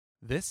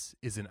This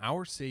is an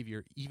Our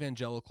Savior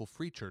Evangelical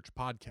Free Church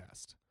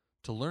podcast.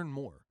 To learn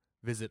more,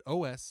 visit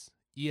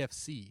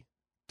osefc.org.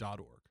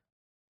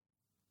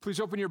 Please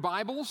open your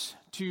Bibles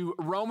to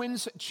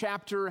Romans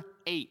chapter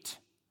 8.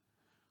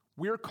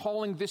 We're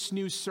calling this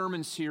new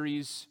sermon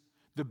series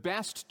the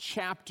best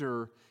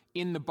chapter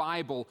in the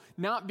Bible,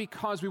 not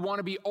because we want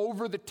to be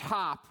over the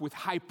top with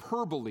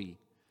hyperbole,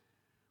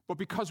 but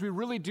because we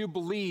really do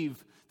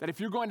believe that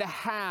if you're going to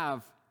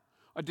have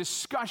a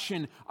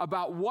discussion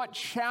about what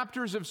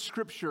chapters of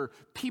Scripture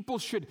people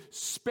should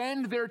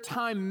spend their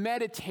time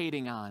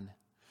meditating on,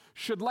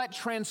 should let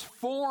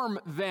transform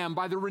them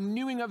by the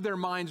renewing of their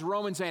minds,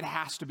 Romans 8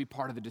 has to be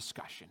part of the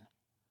discussion.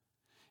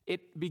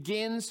 It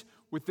begins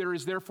with, "There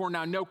is therefore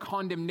now no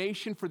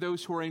condemnation for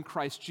those who are in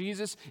Christ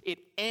Jesus." It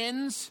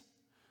ends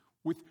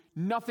with,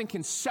 "Nothing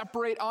can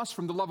separate us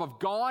from the love of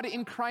God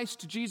in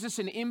Christ Jesus,"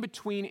 and in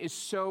between is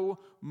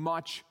so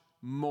much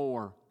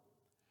more.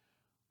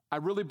 I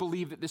really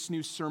believe that this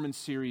new sermon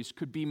series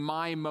could be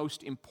my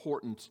most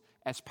important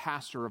as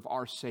pastor of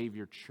Our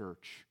Savior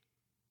Church.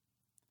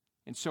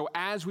 And so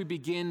as we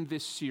begin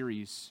this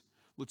series,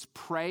 let's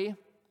pray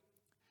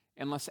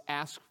and let's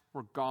ask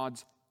for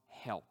God's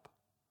help.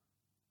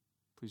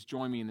 Please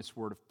join me in this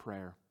word of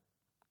prayer.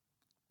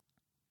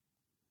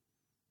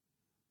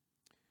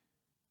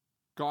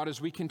 God, as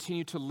we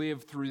continue to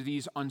live through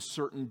these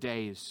uncertain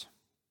days,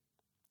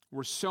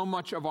 where so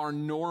much of our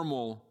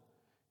normal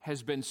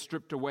has been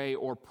stripped away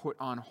or put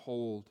on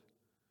hold,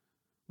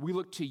 we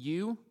look to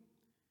you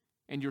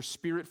and your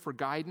Spirit for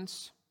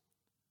guidance.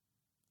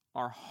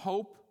 Our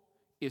hope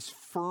is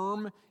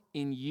firm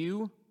in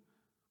you,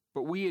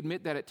 but we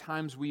admit that at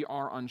times we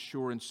are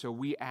unsure, and so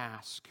we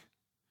ask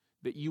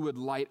that you would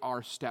light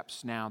our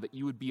steps now, that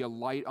you would be a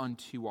light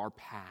unto our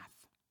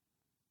path.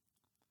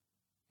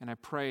 And I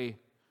pray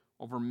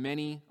over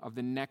many of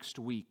the next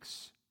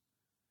weeks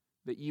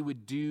that you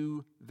would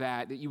do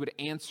that you would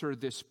answer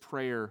this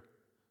prayer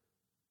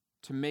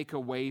to make a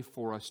way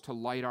for us to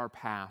light our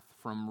path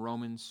from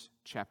Romans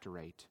chapter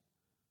 8.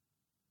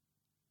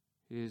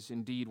 It is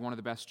indeed one of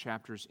the best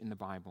chapters in the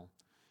Bible.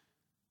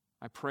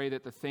 I pray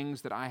that the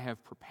things that I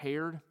have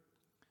prepared,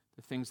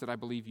 the things that I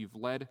believe you've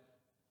led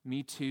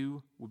me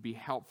to, would be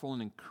helpful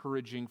and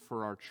encouraging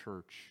for our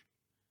church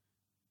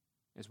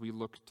as we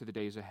look to the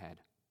days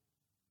ahead.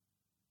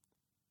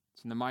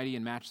 It's in the mighty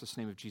and matchless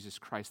name of Jesus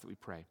Christ that we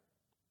pray.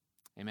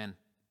 Amen.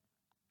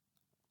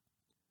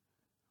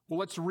 Well,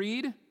 let's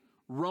read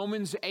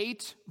Romans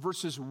 8,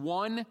 verses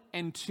 1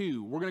 and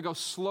 2. We're going to go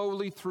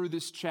slowly through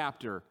this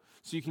chapter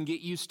so you can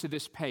get used to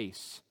this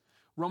pace.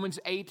 Romans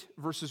 8,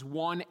 verses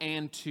 1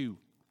 and 2.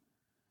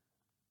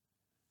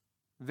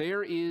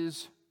 There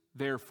is,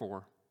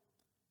 therefore,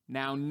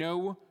 now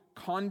no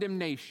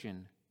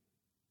condemnation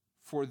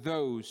for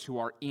those who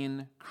are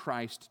in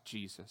Christ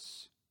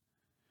Jesus.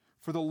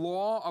 For the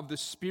law of the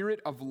Spirit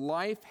of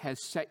life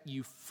has set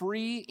you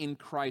free in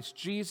Christ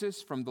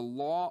Jesus from the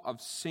law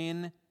of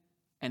sin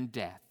and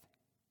death.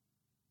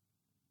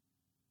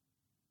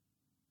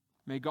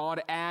 May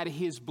God add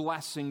his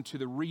blessing to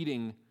the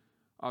reading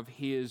of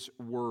his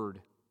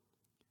word.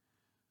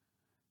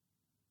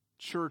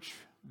 Church,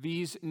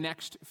 these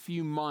next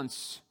few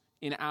months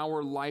in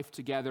our life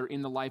together,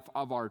 in the life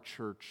of our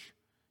church,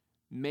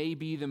 may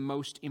be the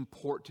most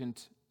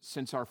important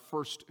since our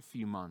first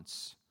few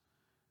months.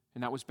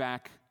 And that was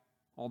back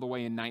all the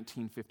way in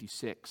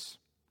 1956.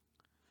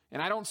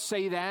 And I don't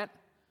say that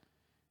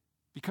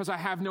because I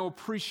have no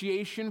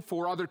appreciation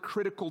for other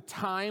critical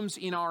times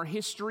in our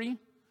history,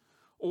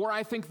 or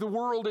I think the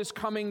world is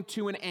coming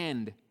to an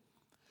end.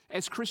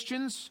 As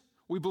Christians,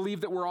 we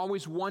believe that we're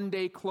always one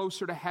day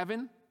closer to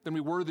heaven than we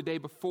were the day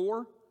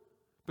before,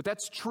 but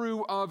that's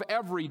true of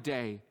every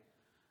day.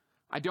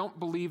 I don't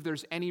believe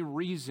there's any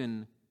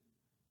reason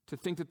to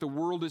think that the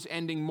world is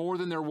ending more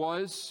than there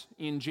was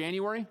in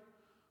January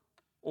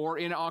or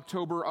in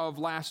October of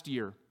last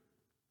year.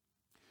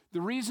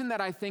 The reason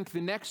that I think the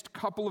next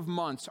couple of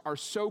months are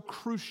so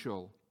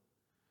crucial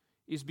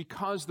is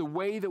because the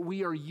way that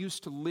we are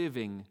used to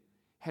living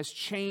has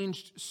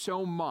changed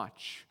so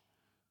much,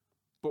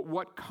 but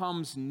what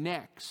comes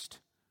next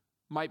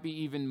might be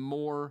even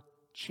more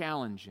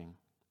challenging,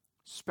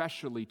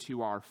 especially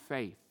to our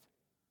faith.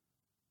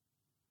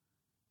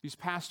 These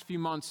past few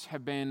months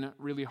have been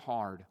really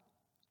hard,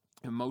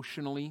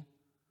 emotionally,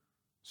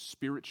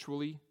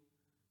 spiritually,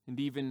 and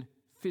even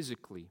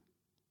physically.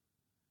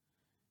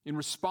 In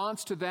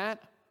response to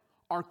that,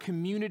 our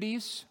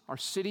communities, our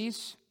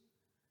cities,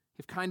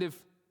 have kind of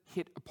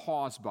hit a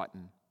pause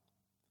button.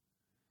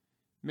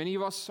 Many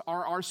of us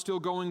are still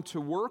going to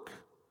work.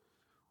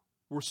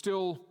 We're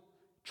still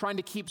trying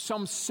to keep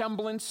some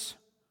semblance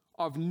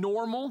of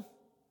normal,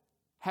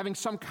 having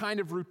some kind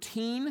of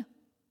routine.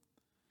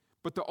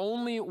 But the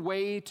only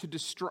way to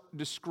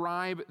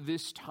describe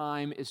this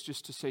time is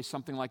just to say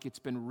something like it's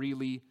been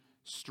really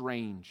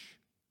strange.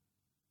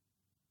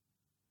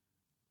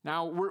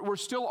 Now, we're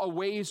still a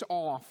ways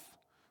off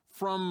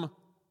from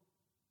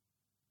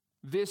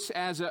this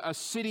as a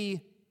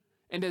city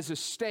and as a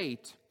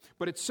state,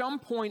 But at some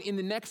point in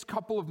the next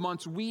couple of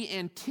months, we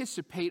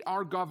anticipate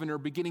our governor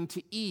beginning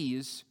to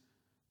ease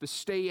the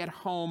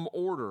stay-at-home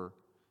order.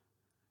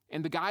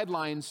 And the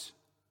guidelines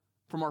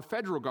from our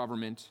federal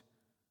government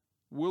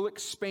will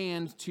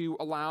expand to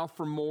allow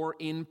for more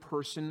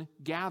in-person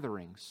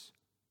gatherings.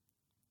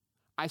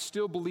 I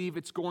still believe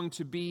it's going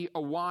to be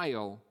a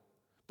while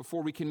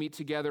before we can meet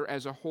together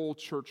as a whole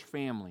church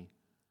family.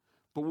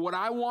 But what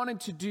I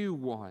wanted to do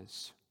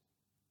was,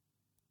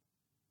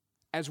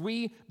 as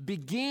we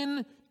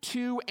begin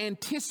to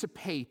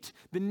anticipate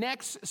the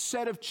next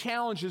set of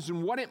challenges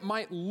and what it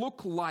might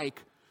look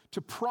like to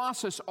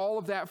process all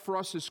of that for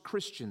us as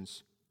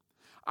Christians,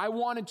 I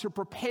wanted to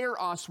prepare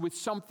us with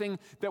something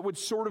that would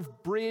sort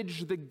of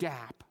bridge the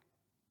gap.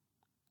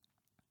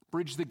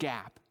 Bridge the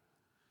gap.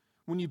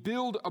 When you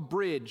build a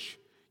bridge,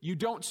 you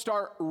don't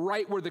start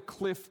right where the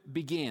cliff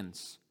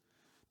begins.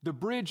 The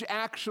bridge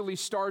actually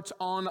starts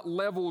on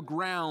level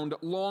ground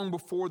long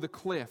before the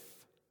cliff,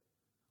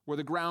 where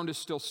the ground is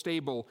still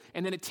stable,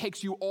 and then it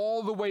takes you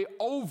all the way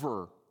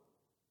over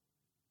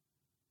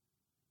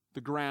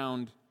the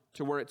ground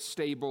to where it's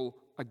stable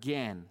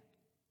again.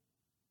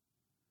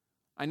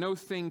 I know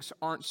things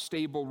aren't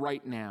stable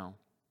right now,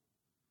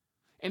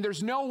 and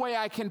there's no way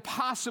I can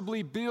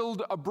possibly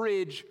build a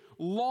bridge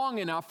long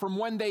enough from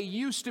when they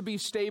used to be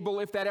stable,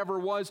 if that ever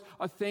was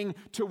a thing,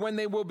 to when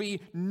they will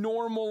be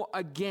normal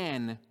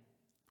again,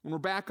 when we're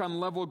back on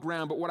level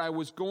ground. But what I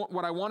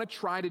want to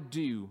try to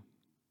do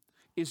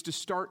is to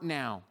start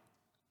now.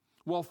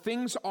 While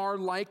things are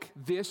like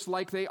this,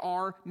 like they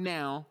are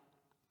now,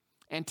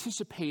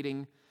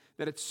 anticipating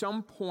that at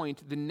some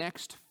point the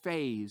next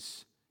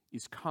phase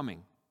is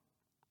coming.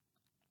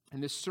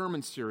 And this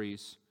sermon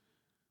series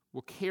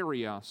will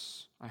carry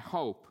us, I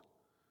hope,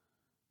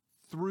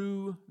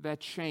 through that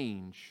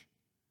change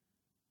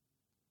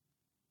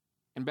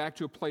and back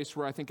to a place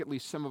where I think at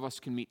least some of us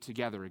can meet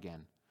together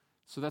again.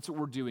 So that's what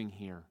we're doing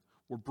here.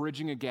 We're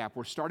bridging a gap.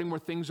 We're starting where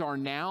things are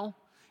now,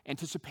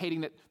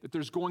 anticipating that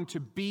there's going to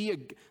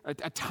be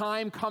a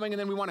time coming, and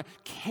then we want to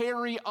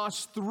carry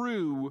us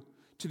through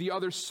to the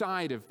other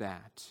side of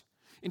that.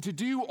 And to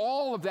do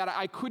all of that,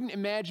 I couldn't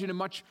imagine a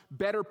much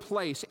better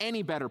place,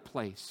 any better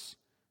place,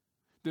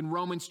 than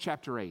Romans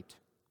chapter 8.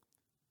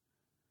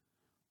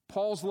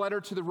 Paul's letter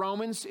to the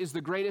Romans is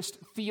the greatest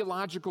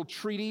theological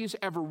treatise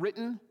ever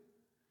written.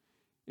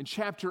 And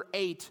chapter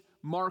 8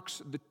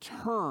 marks the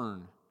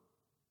turn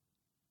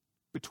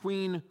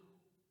between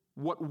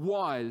what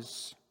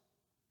was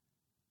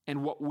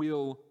and what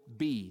will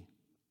be.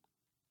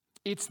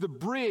 It's the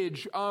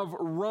bridge of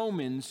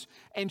Romans,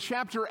 and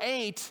chapter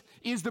 8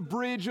 is the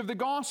bridge of the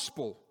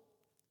gospel.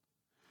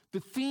 The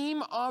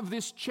theme of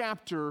this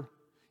chapter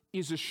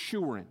is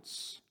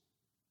assurance.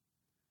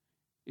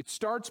 It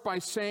starts by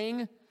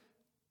saying,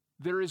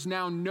 there is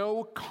now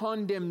no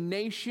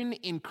condemnation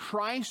in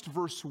Christ,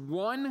 verse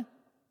 1,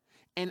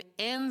 and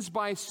ends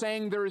by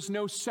saying there is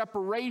no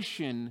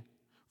separation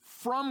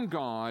from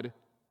God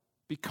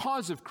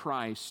because of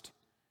Christ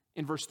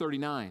in verse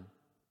 39.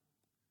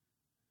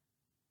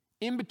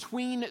 In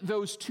between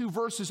those two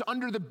verses,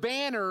 under the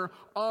banner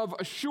of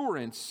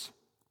assurance,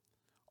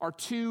 are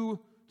two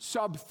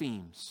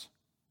sub-themes: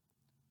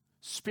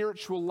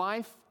 spiritual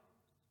life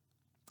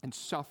and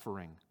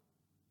suffering.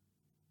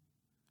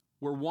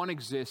 Where one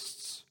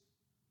exists,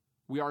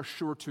 we are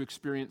sure to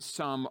experience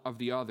some of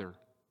the other,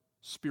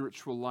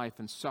 spiritual life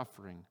and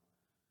suffering.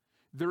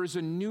 There is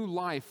a new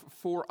life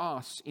for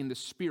us in the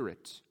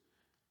Spirit.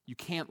 You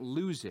can't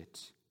lose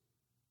it.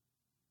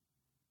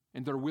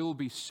 And there will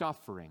be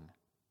suffering,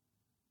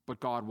 but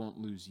God won't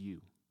lose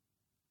you.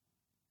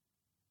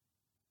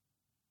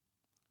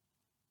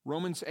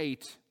 Romans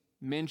 8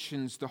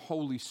 mentions the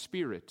Holy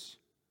Spirit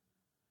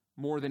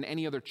more than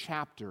any other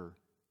chapter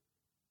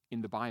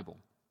in the Bible.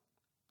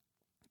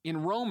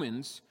 In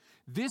Romans,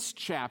 this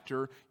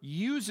chapter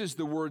uses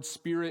the word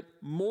Spirit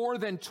more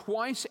than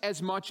twice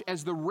as much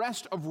as the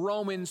rest of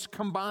Romans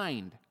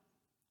combined.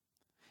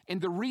 And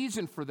the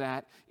reason for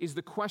that is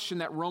the question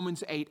that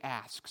Romans 8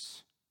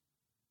 asks.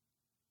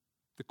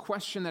 The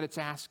question that it's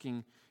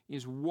asking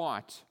is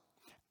what?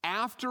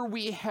 After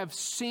we have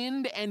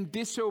sinned and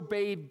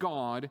disobeyed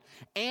God,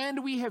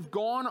 and we have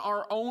gone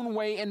our own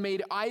way and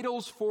made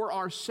idols for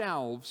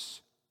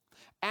ourselves,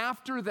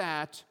 after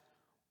that,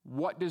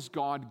 what does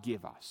God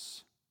give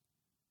us?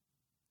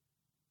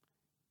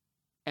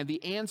 And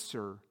the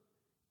answer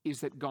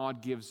is that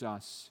God gives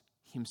us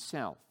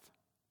Himself.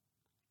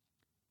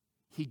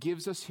 He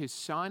gives us His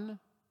Son,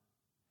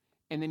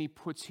 and then He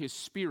puts His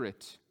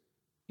Spirit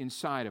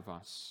inside of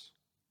us.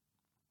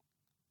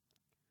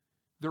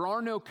 There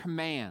are no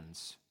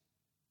commands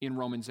in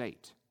Romans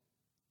 8.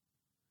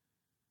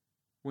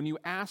 When you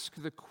ask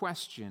the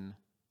question,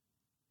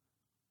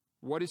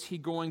 what is He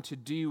going to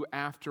do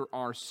after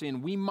our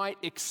sin? We might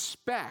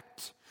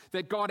expect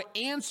that God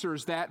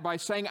answers that by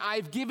saying,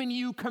 I've given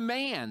you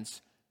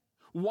commands.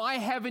 Why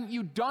haven't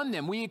you done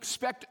them? We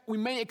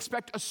may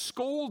expect a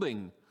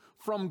scolding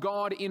from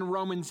God in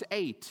Romans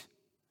 8.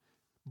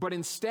 But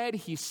instead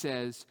He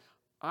says,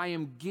 I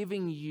am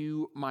giving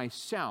you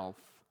myself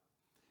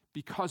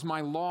because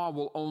my law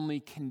will only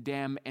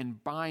condemn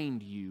and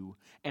bind you,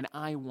 and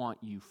I want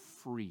you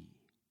free.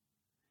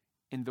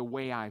 And the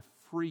way I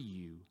free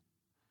you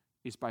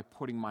is by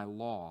putting my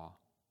law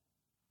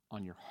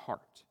on your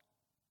heart.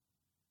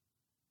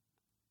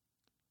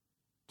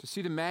 To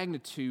see the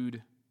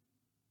magnitude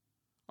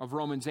of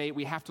Romans 8,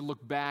 we have to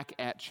look back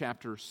at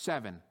chapter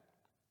 7.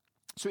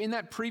 So in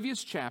that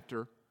previous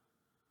chapter,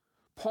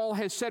 Paul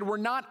has said we're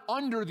not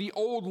under the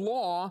old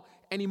law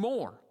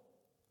anymore.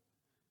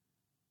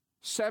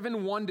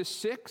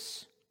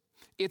 7:1-6,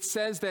 it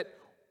says that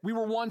we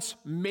were once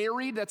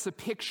married. That's a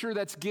picture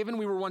that's given.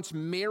 We were once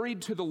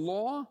married to the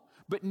law,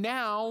 but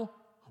now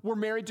we're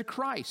married to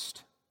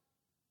Christ.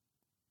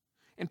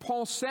 And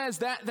Paul says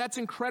that's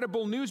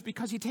incredible news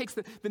because he takes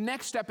the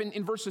next step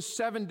in verses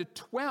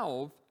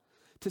 7-12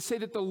 to say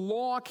that the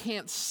law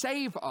can't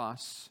save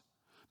us.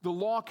 The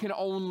law can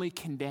only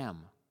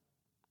condemn.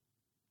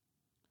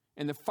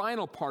 And the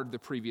final part of the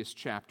previous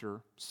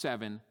chapter,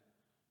 7,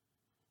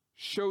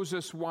 shows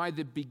us why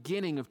the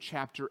beginning of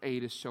chapter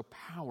 8 is so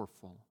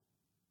powerful.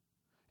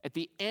 At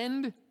the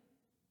end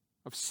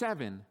of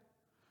 7,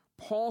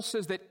 Paul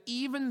says that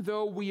even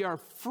though we are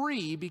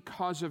free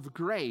because of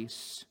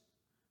grace,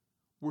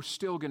 we're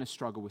still going to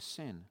struggle with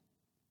sin.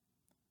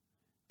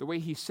 The way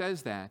he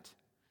says that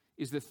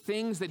is the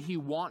things that he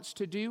wants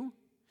to do,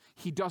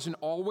 he doesn't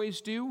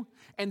always do,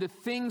 and the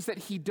things that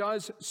he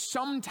does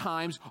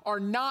sometimes are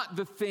not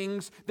the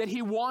things that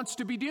he wants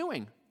to be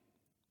doing.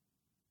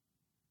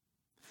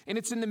 And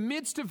it's in the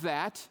midst of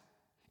that,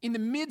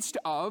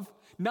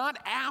 not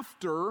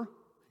after,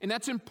 and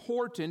that's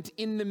important,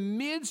 in the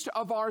midst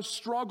of our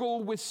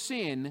struggle with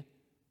sin,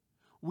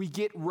 we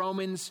get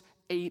Romans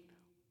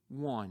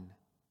 8:1.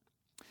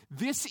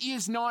 This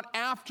is not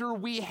after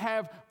we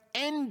have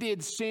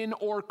ended sin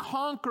or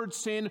conquered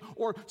sin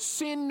or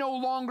sin no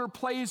longer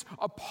plays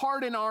a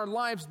part in our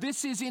lives.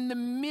 This is in the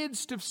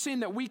midst of sin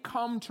that we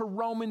come to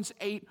Romans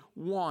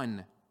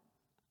 8:1.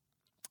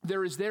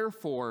 There is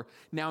therefore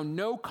now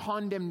no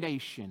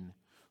condemnation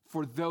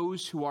for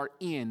those who are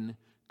in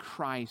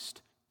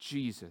Christ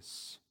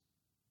Jesus.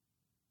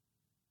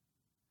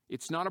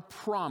 It's not a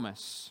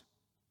promise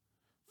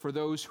for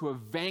those who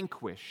have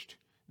vanquished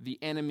the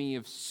enemy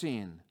of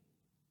sin.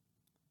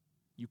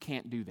 You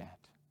can't do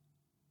that.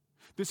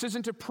 This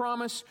isn't a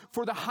promise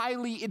for the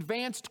highly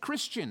advanced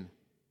Christian.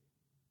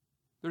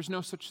 There's no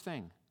such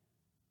thing.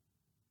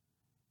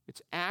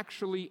 It's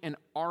actually an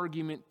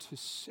argument to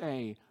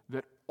say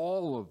that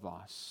all of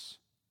us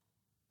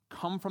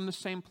come from the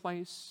same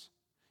place,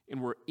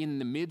 and we're in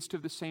the midst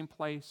of the same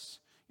place,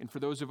 and for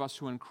those of us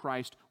who are in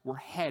Christ, we're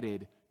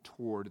headed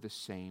toward the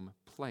same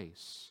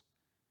place.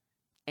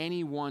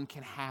 Anyone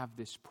can have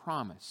this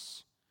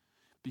promise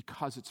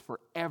because it's for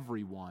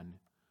everyone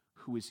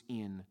who is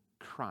in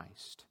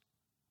Christ.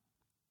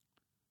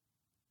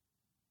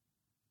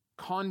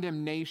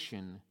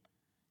 Condemnation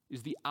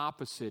is the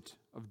opposite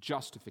of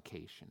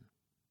justification.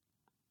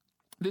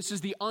 This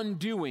is the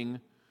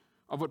undoing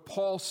of what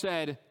Paul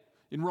said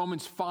in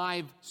Romans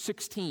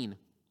 5:16.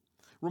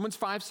 Romans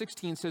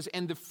 5:16 says,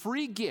 "And the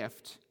free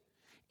gift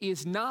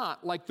is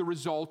not like the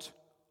result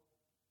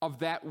of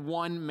that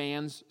one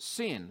man's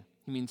sin."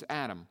 He means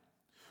Adam.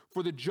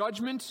 "For the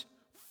judgment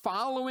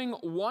following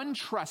one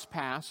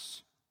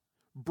trespass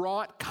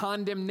brought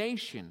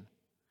condemnation,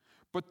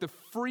 but the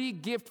free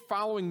gift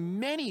following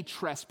many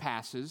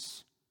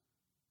trespasses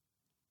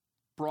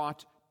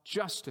brought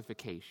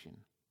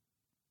justification."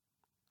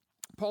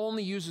 Paul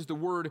only uses the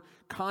word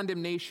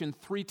condemnation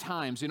 3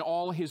 times in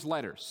all his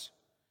letters.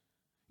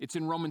 It's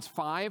in Romans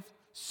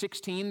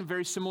 5:16.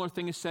 Very similar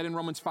thing is said in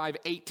Romans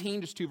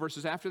 5:18, just 2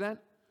 verses after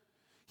that.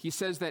 He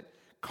says that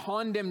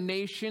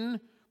condemnation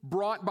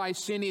brought by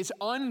sin is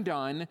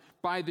undone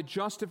by the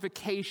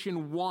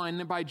justification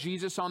won by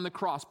Jesus on the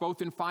cross,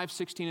 both in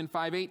 5:16 and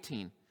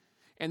 5:18.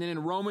 And then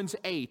in Romans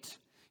 8,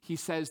 he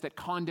says that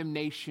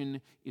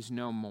condemnation is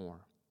no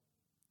more.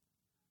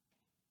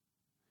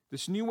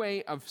 This new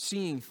way of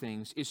seeing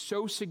things is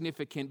so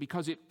significant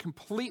because it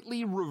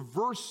completely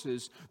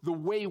reverses the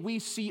way we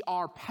see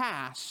our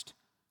past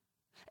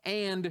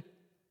and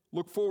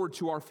look forward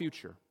to our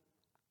future.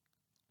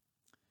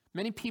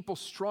 Many people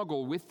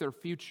struggle with their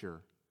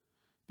future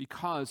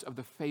because of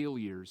the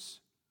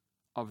failures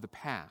of the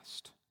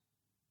past.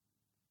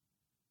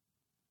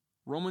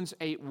 Romans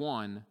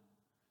 8:1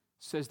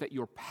 says that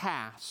your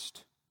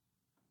past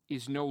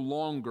is no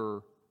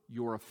longer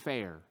your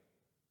affair.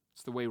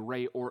 It's the way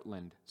Ray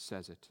Ortlund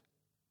says it.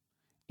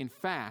 In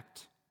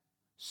fact,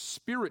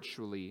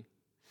 spiritually,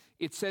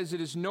 it says it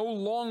is no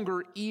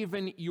longer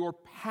even your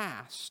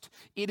past.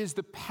 It is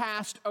the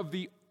past of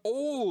the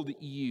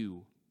old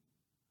you,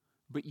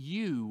 but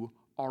you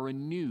are a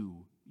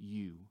new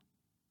you.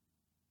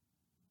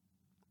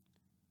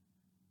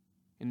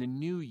 And the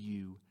new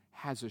you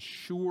has a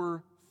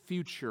sure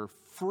future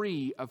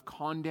free of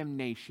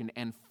condemnation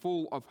and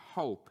full of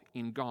hope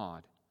in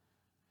God.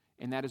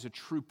 And that is a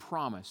true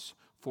promise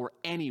for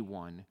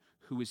anyone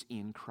who is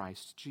in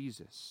Christ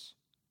Jesus.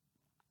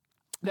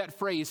 That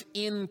phrase,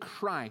 in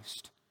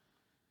Christ,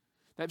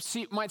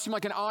 That might seem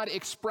like an odd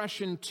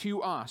expression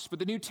to us, but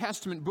the New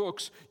Testament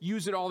books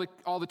use it all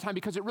the time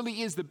because it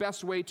really is the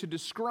best way to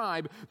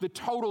describe the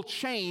total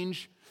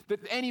change that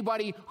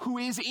anybody who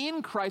is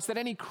in Christ, that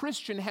any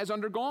Christian has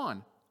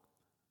undergone.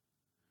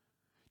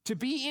 To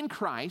be in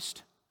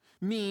Christ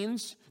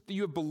means that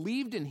you have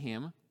believed in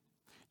Him,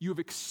 you have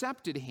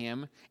accepted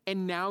Him,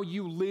 and now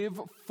you live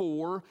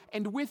for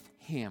and with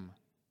Him.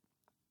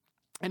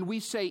 And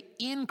we say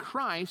in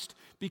Christ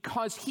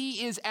because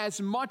He is as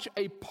much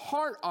a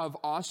part of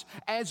us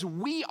as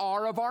we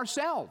are of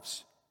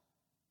ourselves.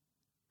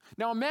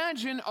 Now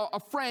imagine a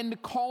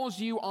friend calls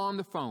you on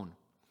the phone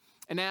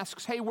and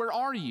asks, "Hey, where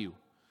are you?"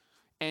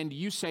 And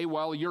you say,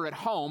 "Well, you're at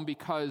home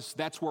because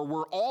that's where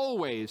we're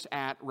always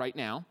at right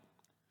now.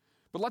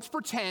 But let's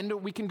pretend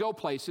we can go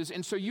places."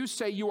 And so you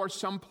say you are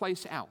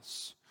someplace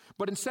else.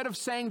 But instead of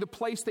saying the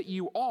place that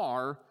you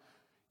are,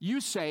 you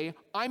say,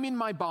 "I'm in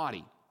my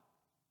body."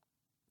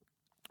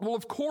 Well,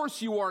 of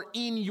course you are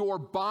in your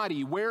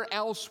body. Where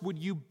else would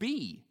you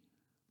be?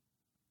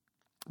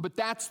 But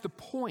that's the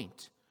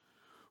point.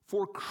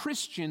 For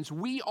Christians,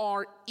 we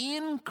are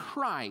in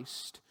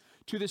Christ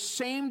to the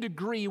same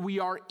degree we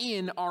are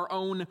in our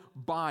own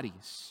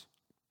bodies.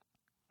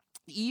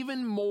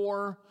 Even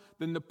more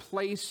than the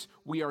place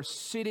we are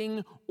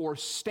sitting or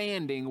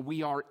standing,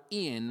 we are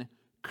in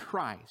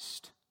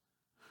Christ.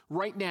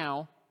 Right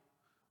now,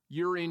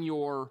 you're in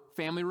your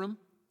family room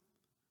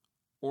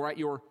or at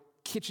your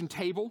kitchen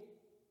table.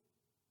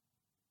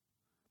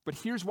 But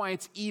here's why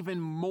it's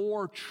even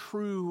more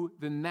true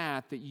than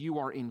that you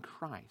are in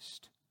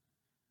Christ.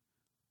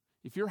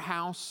 If your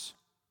house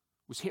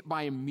was hit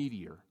by a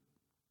meteor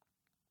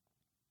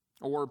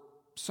or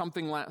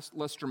something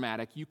less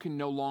dramatic, you can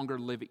no longer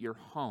live at your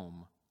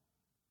home.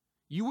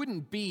 You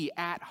wouldn't be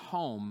at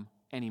home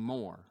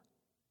anymore,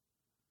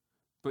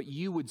 but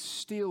you would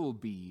still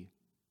be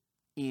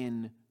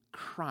in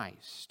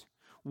Christ.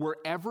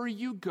 Wherever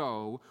you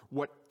go,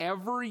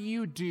 whatever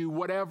you do,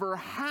 whatever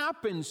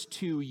happens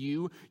to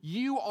you,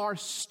 you are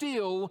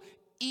still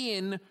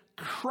in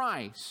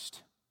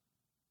Christ.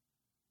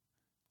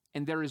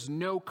 And there is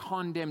no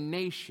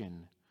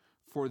condemnation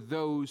for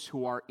those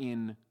who are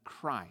in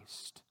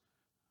Christ.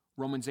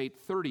 Romans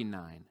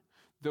 8:39,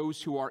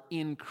 those who are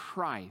in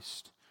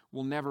Christ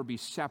will never be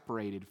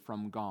separated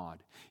from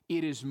God.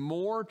 It is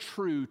more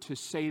true to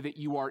say that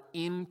you are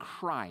in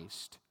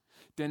Christ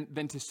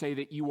than to say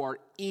that you are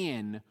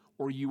in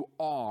or you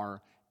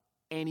are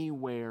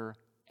anywhere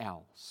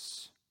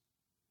else.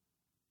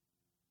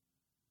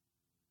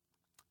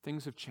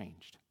 Things have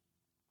changed.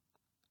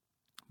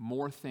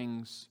 More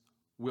things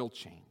will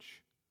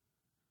change.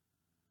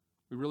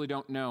 We really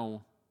don't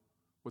know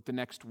what the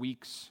next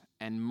weeks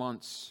and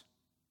months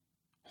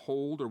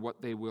hold or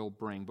what they will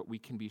bring, but we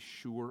can be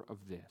sure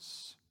of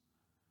this.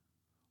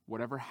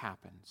 Whatever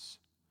happens,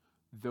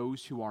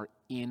 those who are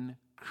in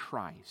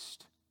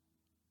Christ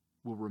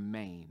will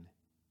remain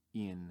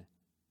in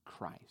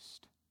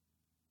Christ.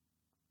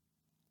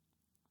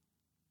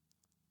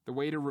 The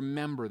way to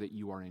remember that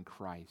you are in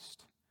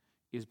Christ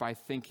is by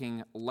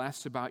thinking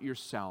less about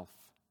yourself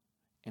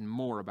and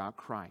more about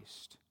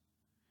Christ.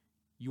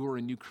 You are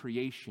a new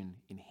creation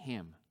in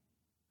Him.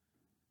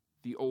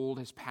 The old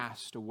has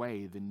passed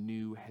away, the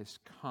new has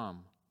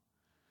come.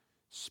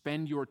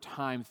 Spend your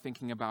time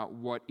thinking about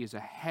what is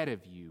ahead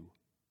of you,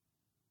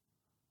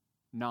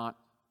 not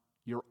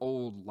your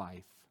old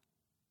life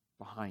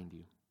behind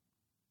you.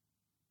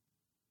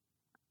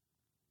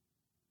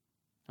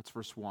 That's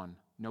verse 1.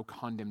 No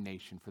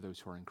condemnation for those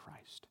who are in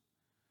Christ.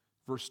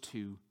 Verse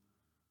 2.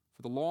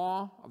 For the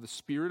law of the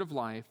Spirit of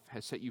life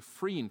has set you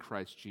free in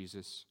Christ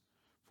Jesus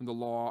from the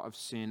law of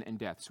sin and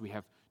death. So we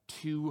have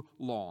two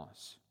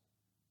laws.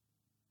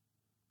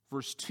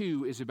 Verse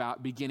 2 is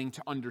about beginning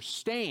to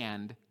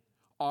understand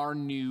our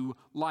new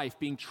life,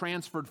 being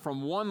transferred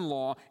from one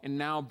law and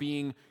now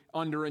being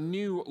under a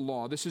new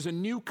law. This is a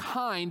new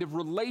kind of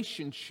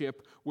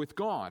relationship with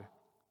God.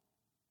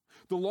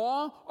 The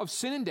law of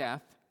sin and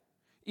death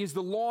is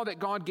the law that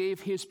God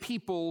gave His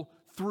people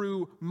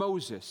through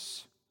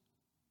Moses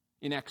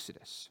in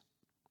Exodus.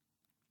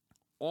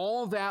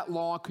 All that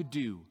law could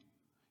do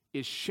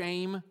is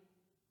shame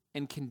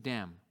and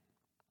condemn.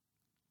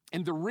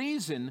 And the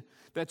reason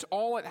that's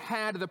all it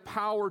had the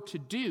power to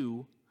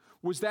do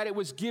was that it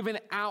was given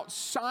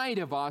outside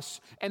of us,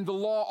 and the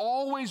law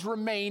always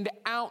remained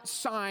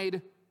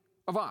outside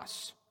of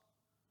us.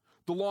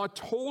 The law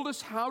told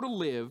us how to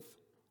live,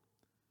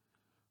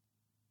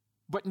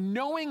 but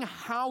knowing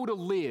how to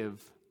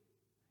live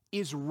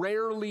is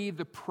rarely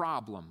the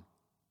problem.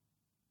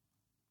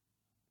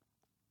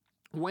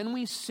 When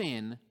we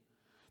sin,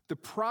 the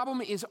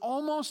problem is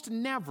almost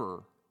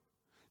never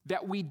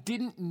that we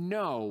didn't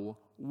know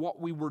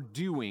what we were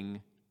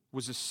doing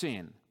was a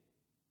sin.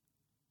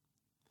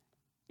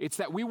 It's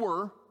that we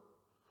were,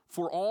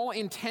 for all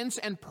intents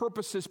and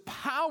purposes,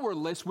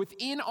 powerless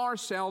within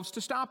ourselves to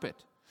stop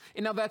it.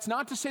 And now that's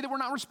not to say that we're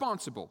not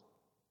responsible.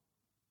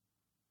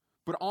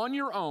 But on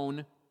your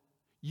own,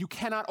 You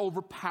cannot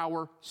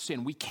overpower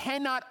sin. We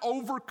cannot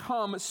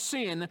overcome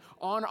sin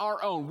on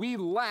our own. We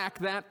lack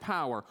that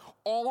power.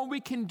 All we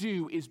can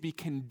do is be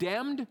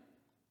condemned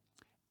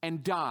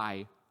and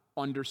die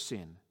under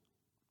sin.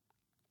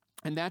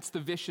 And that's the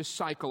vicious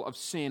cycle of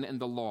sin and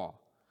the law.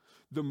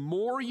 The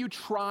more you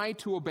try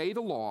to obey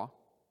the law,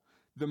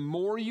 the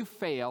more you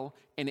fail,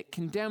 and it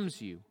condemns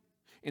you.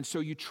 And so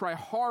you try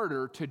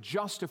harder to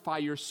justify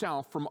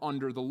yourself from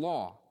under the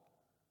law.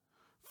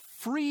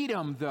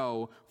 Freedom,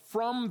 though,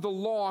 from the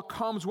law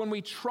comes when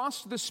we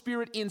trust the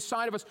Spirit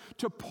inside of us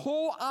to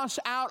pull us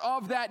out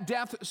of that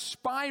death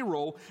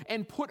spiral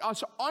and put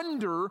us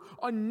under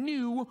a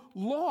new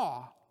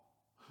law.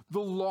 The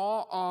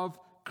law of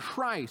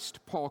Christ,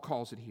 Paul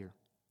calls it here.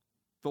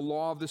 The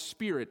law of the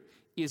Spirit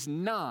is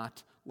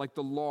not like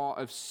the law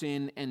of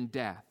sin and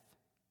death.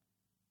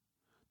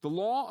 The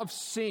law of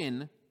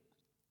sin,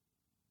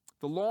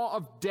 the law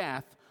of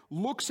death,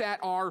 looks at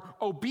our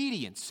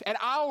obedience,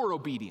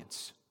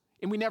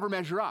 and we never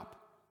measure up.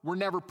 We're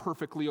never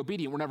perfectly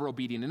obedient. We're never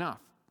obedient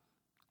enough.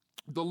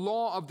 The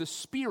law of the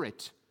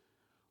Spirit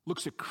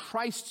looks at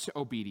Christ's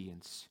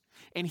obedience,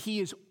 and he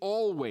is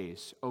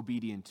always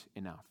obedient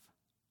enough.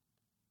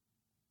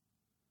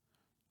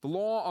 The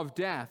law of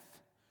death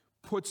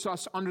puts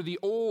us under the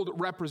old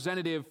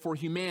representative for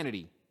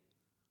humanity.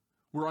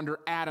 We're under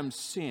Adam's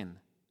sin.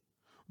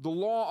 The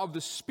law of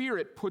the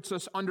Spirit puts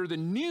us under the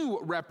new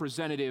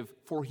representative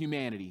for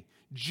humanity,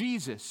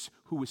 Jesus,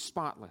 who is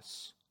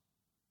spotless.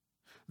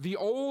 The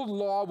old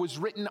law was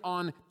written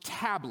on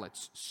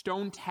tablets,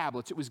 stone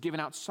tablets. It was given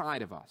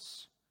outside of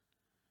us.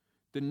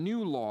 The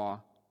new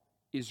law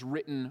is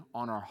written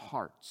on our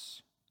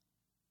hearts.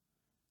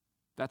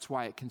 That's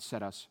why it can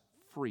set us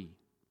free.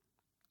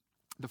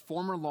 The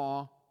former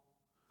law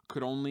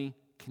could only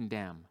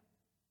condemn.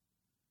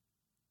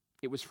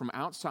 It was from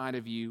outside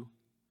of you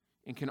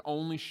and can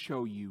only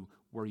show you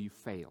where you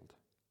failed.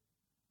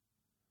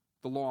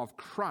 The law of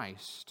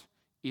Christ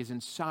is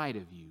inside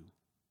of you.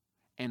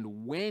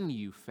 And when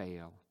you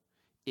fail,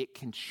 it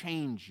can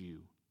change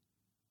you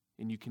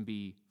and you can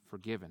be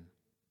forgiven.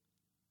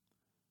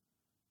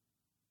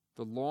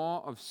 The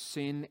law of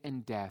sin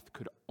and death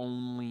could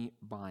only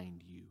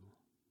bind you.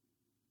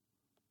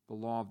 The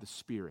law of the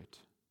Spirit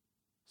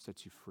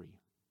sets you free.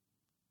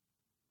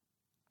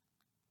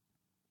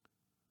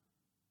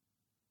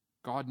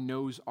 God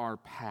knows our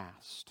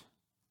past.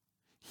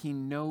 He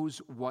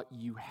knows what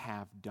you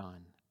have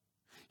done.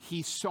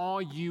 He saw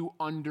you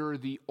under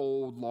the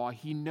old law.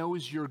 He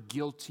knows you're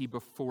guilty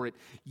before it.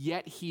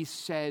 Yet he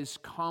says,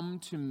 come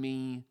to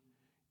me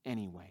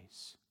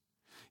anyways.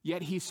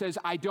 Yet he says,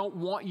 I don't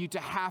want you to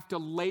have to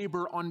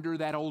labor under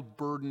that old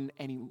burden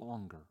any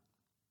longer.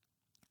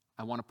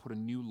 I want to put a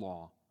new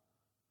law.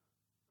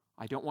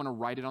 I don't want to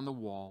write it on the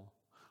wall.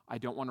 I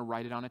don't want to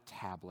write it on a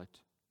tablet.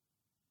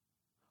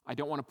 I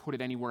don't want to put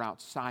it anywhere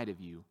outside of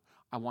you.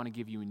 I want to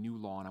give you a new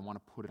law, and I want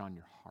to put it on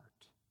your heart.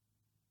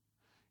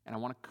 And I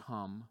want to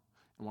come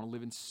and want to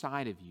live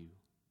inside of you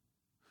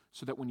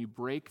so that when you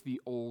break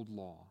the old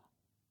law,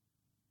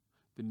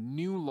 the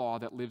new law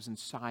that lives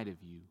inside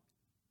of you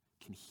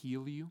can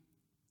heal you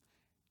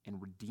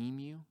and redeem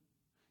you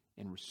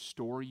and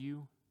restore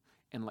you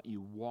and let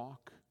you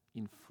walk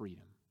in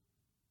freedom.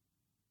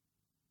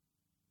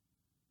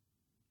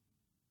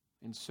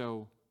 And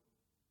so,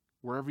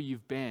 wherever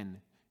you've been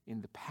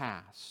in the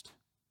past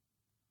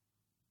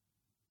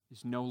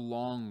is no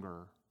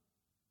longer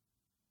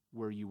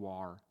where you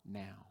are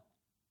now.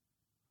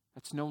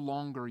 That's no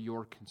longer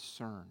your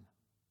concern.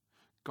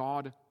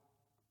 God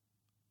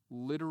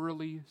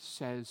literally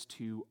says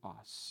to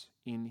us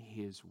in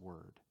his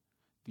word,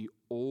 the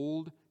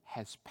old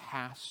has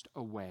passed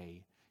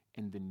away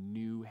and the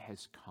new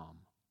has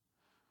come.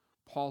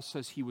 Paul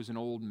says he was an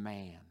old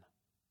man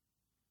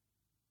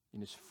in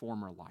his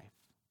former life,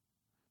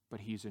 but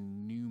he's a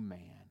new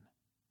man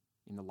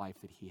in the life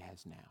that he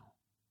has now.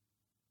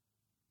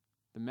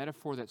 The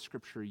metaphor that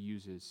Scripture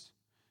uses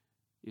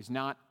is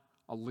not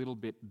a little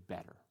bit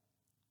better.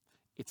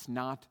 It's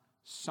not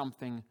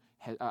something,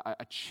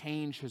 a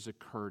change has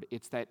occurred.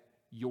 It's that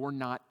you're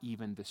not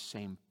even the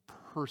same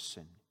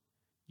person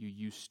you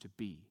used to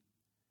be.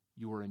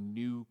 You are a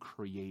new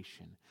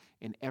creation,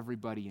 and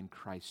everybody in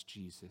Christ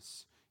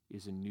Jesus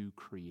is a new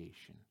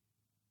creation.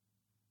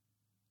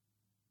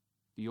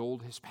 The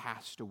old has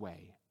passed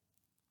away,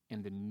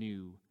 and the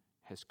new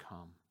has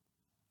come.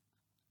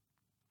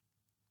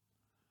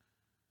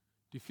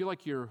 Do you feel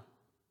like you're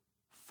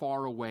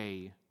far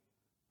away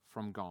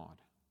from God?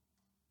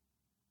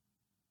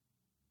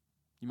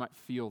 You might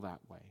feel that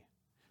way,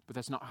 but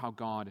that's not how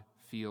God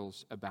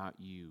feels about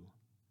you.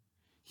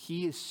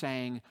 He is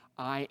saying,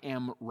 I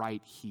am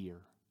right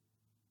here.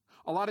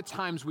 A lot of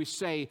times we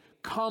say,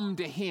 come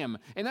to him,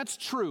 and that's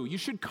true. You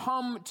should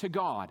come to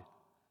God.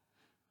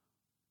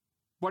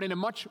 But in a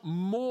much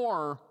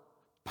more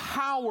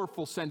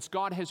powerful sense,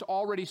 God has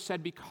already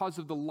said, because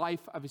of the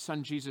life of his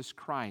Son, Jesus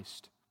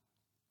Christ,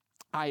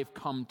 I have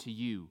come to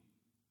you.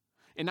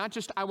 And not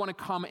just I want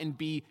to come and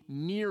be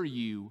near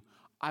you,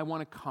 I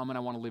want to come and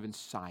I want to live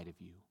inside of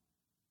you.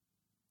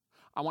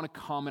 I want to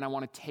come and I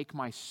want to take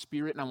my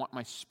Spirit, and I want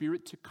my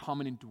Spirit to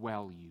come and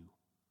indwell you.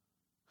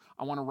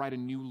 I want to write a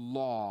new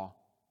law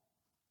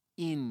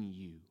in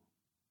you.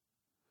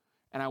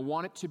 And I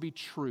want it to be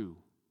true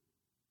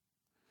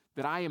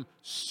that I am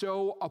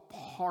so a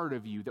part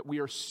of you, that we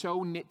are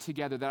so knit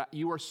together, that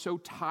you are so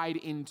tied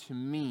into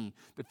me,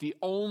 that the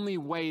only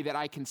way that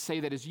I can say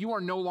that is you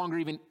are no longer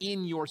even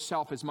in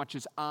yourself as much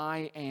as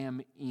I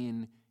am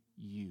in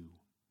you.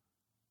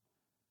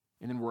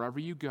 And then wherever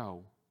you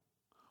go,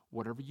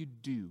 whatever you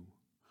do,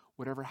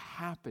 whatever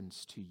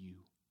happens to you,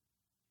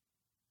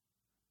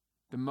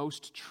 the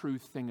most true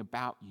thing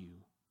about you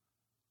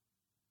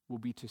will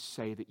be to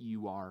say that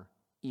you are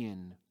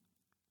in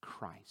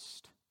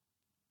Christ.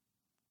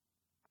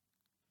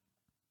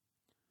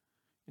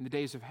 In the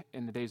days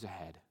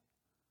ahead,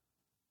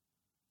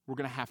 we're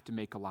going to have to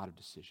make a lot of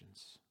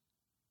decisions.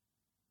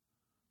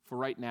 For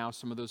right now,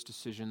 some of those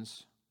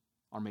decisions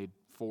are made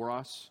for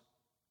us,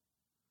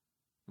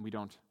 and we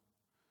don't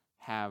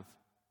have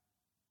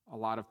a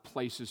lot of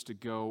places to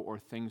go or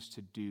things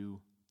to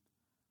do.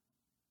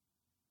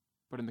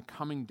 But in the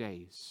coming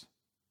days,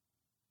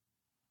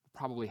 we'll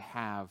probably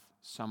have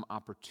some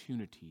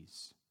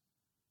opportunities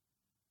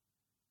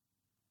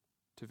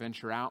to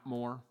venture out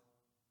more,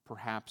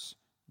 perhaps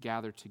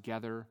gather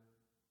together,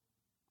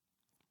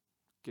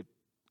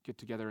 get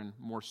together in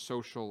more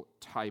social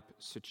type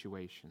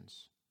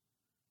situations.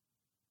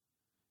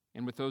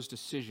 And with those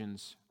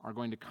decisions are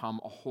going to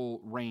come a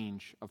whole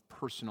range of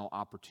personal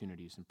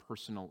opportunities and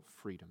personal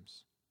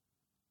freedoms.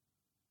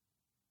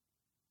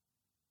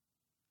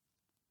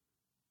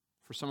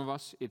 For some of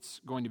us, it's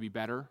going to be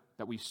better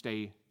that we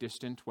stay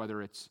distant,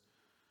 whether it's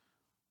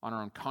on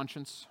our own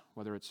conscience,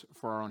 whether it's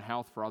for our own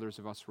health. For others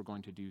of us, we're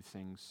going to do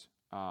things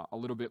a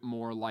little bit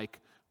more like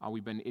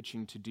we've been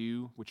itching to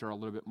do, which are a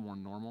little bit more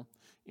normal.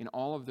 In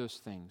all of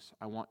those things,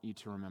 I want you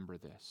to remember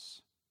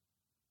this.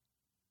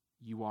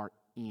 You are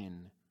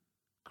in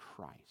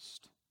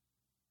Christ.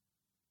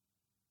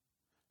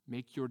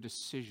 Make your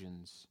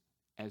decisions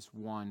as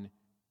one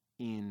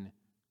in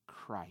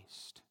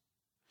Christ.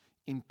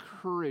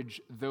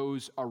 Encourage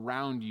those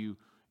around you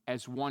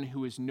as one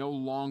who is no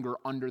longer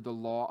under the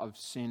law of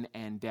sin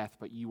and death,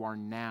 but you are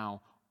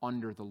now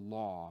under the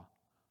law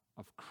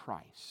of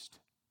Christ.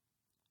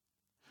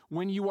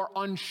 When you are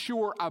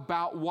unsure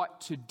about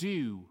what to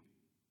do,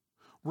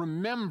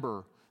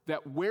 remember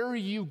that where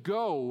you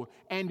go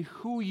and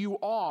who you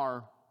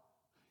are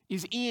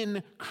is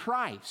in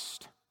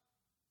Christ.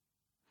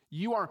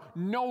 You are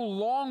no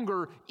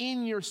longer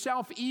in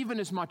yourself even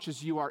as much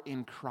as you are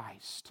in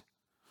Christ.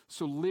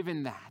 So live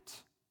in that.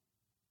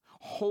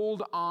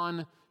 Hold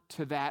on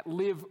to that.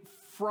 Live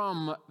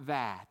from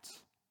that.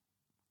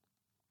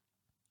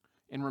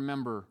 And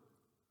remember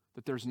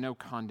that there's no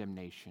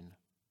condemnation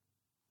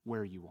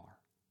where you are.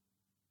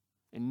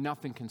 And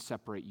nothing can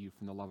separate you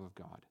from the love of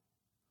God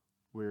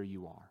where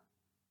you are.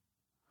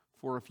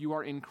 For if you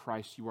are in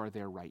Christ, you are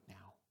there right now.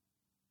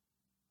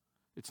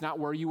 It's not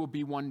where you will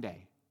be one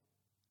day.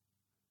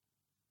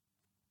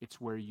 It's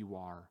where you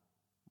are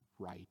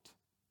right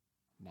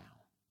now.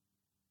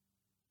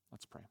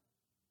 Let's pray.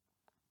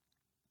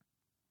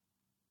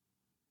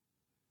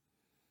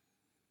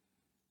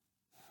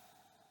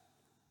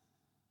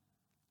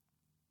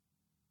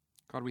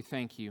 God, we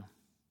thank you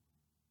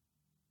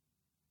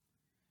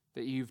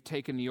that you've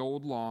taken the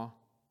old law,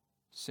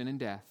 sin and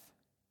death,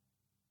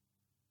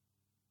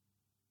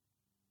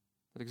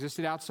 that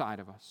existed outside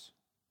of us,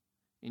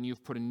 and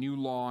you've put a new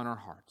law in our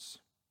hearts,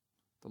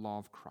 the law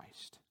of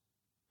Christ.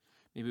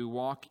 May we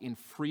walk in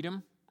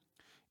freedom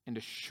and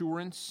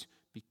assurance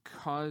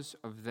because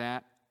of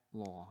that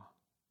law.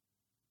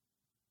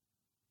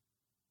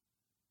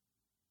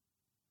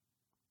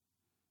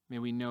 May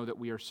we know that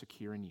we are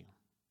secure in you.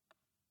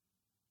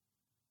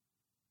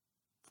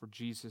 For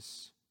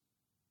Jesus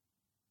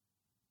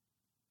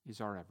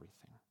is our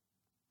everything.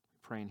 We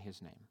pray in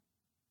his name.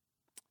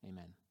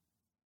 Amen.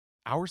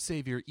 Our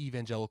Savior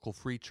Evangelical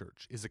Free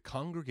Church is a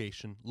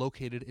congregation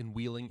located in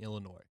Wheeling,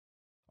 Illinois.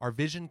 Our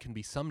vision can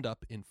be summed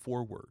up in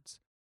 4 words: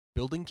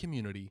 building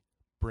community,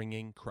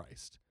 bringing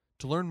Christ.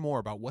 To learn more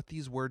about what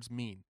these words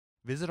mean,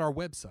 visit our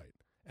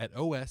website at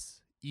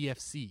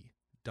osefc.org.